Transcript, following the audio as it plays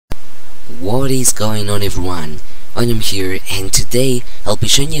What is going on, everyone? Oniaom here, and today I'll be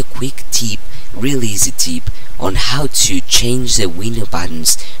showing you a quick tip, really easy tip on how to change the window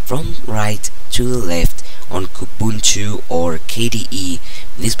buttons from right to left on Kubuntu or KDE.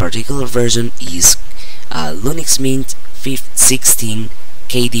 This particular version is Linux Mint 16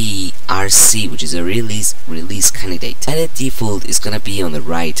 KDE RC, which is a release candidate. By the default is gonna be on the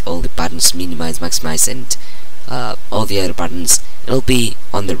right, all the buttons minimize, maximize, and all the other buttons, it'll be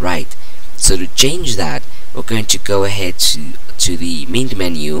on the right. So to change that, we're going to go ahead to the Mint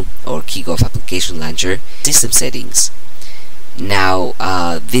menu or Kickoff Application Launcher, System Settings. Now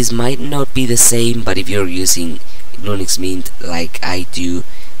this might not be the same, but if you're using Linux Mint like I do,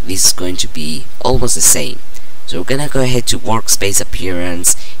 this is going to be almost the same. So we're gonna go ahead to Workspace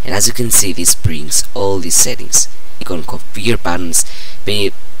Appearance, and as you can see, this brings all these settings. Click on Configure Buttons,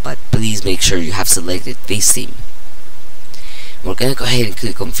 but please make sure you have selected this theme. We're gonna go ahead and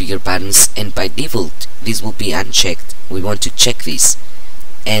click Configure Buttons, and by default this will be unchecked. We want to check this,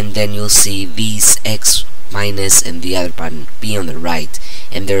 and then you'll see these X minus and the other button be on the right,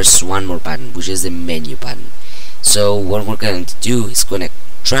 and there's one more button, which is the menu button. So what we're going to do is gonna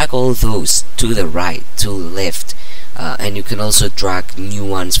drag all those to the right, to the left, and you can also drag new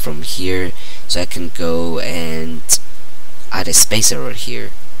ones from here. So I can go and add a spacer over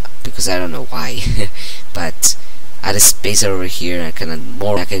here, because I don't know why but add a spacer over here. I can add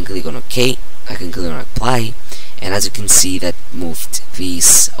more. I can click on OK, I can click on Apply, and as you can see, that moved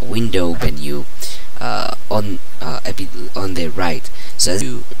this window menu on a bit on the right, so as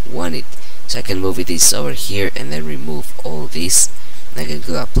you want it. So I can move this over here and then remove all this. I can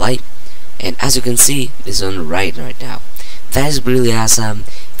click Apply, and as you can see, it's on the right now. That is really awesome.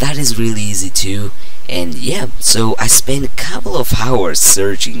 That is really easy too. And yeah, so I spent a couple of hours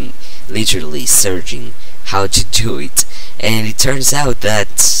searching, literally searching how to do it, and it turns out that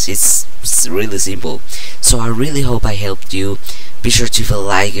it's really simple. So I really hope I helped you. Be sure to leave a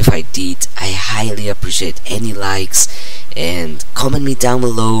like if I did. I highly appreciate any likes, and comment me down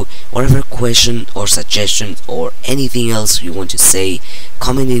below whatever question or suggestion or anything else you want to say.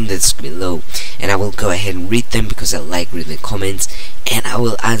 Comment in the description below, and I will go ahead and read them because I like reading the comments, and I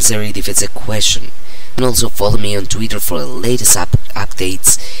will answer it if it's a question. And also follow me on Twitter for the latest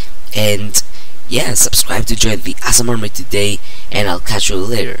updates, and yeah, subscribe to join the awesome army today, and I'll catch you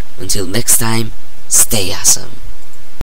later. Until next time, stay awesome.